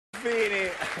Ruffini.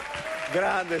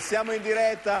 Grande, siamo in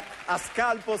diretta a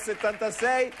Scalpo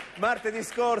 76. Martedì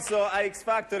scorso a X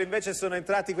Factor invece sono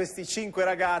entrati questi 5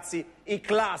 ragazzi, i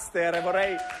Cluster.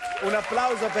 Vorrei un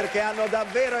applauso perché hanno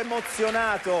davvero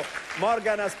emozionato.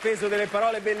 Morgan ha speso delle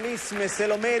parole bellissime, se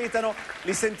lo meritano.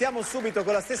 Li sentiamo subito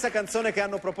con la stessa canzone che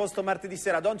hanno proposto martedì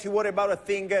sera, Don't You Worry About a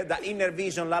Thing, da Inner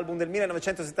Vision, l'album del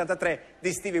 1973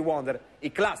 di Stevie Wonder,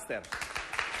 i Cluster.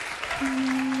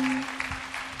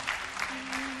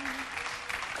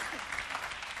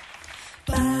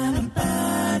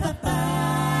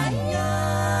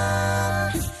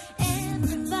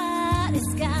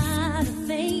 Everybody's got a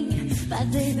thing,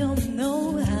 but they don't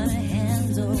know how to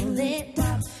handle it.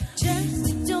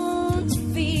 Just don't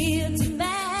feel too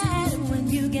bad when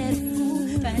you get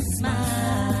fooled by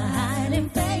smiling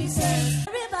faces.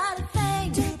 Everybody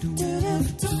think,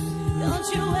 don't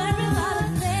you worry about a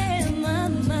thing,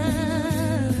 mama,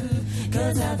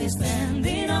 'cause I'll be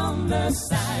standing on the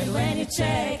side when you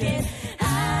check it out.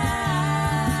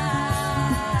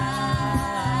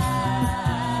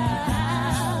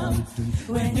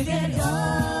 When you get off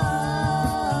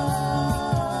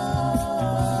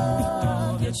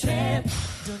your trip,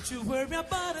 don't you worry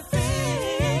about a thing.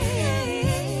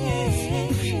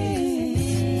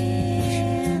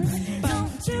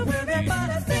 Don't you worry about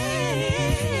a thing.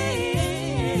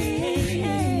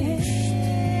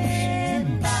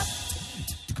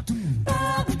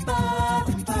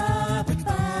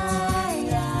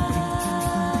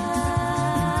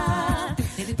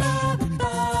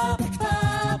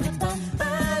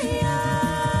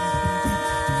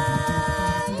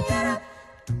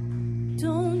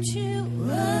 Don't you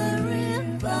worry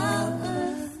about a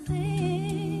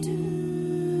thing.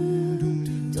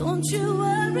 Don't you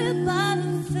worry about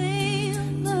a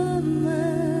thing, mama,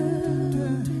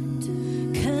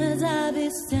 'cause I'll be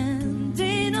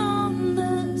standing on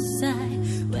the side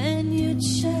when you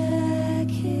check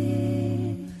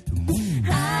it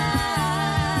out.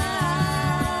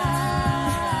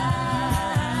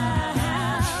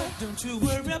 Don't you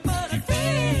worry about a thing.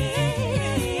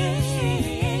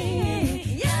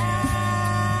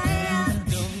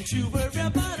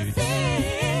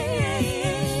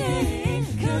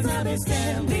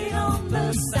 Standing on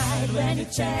the side when you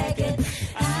check it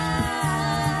out.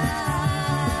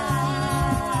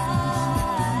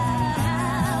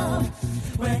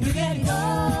 When you get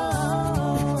home,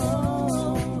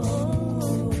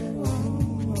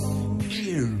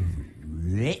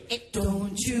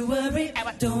 don't you worry,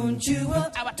 don't you worry,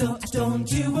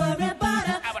 don't you worry.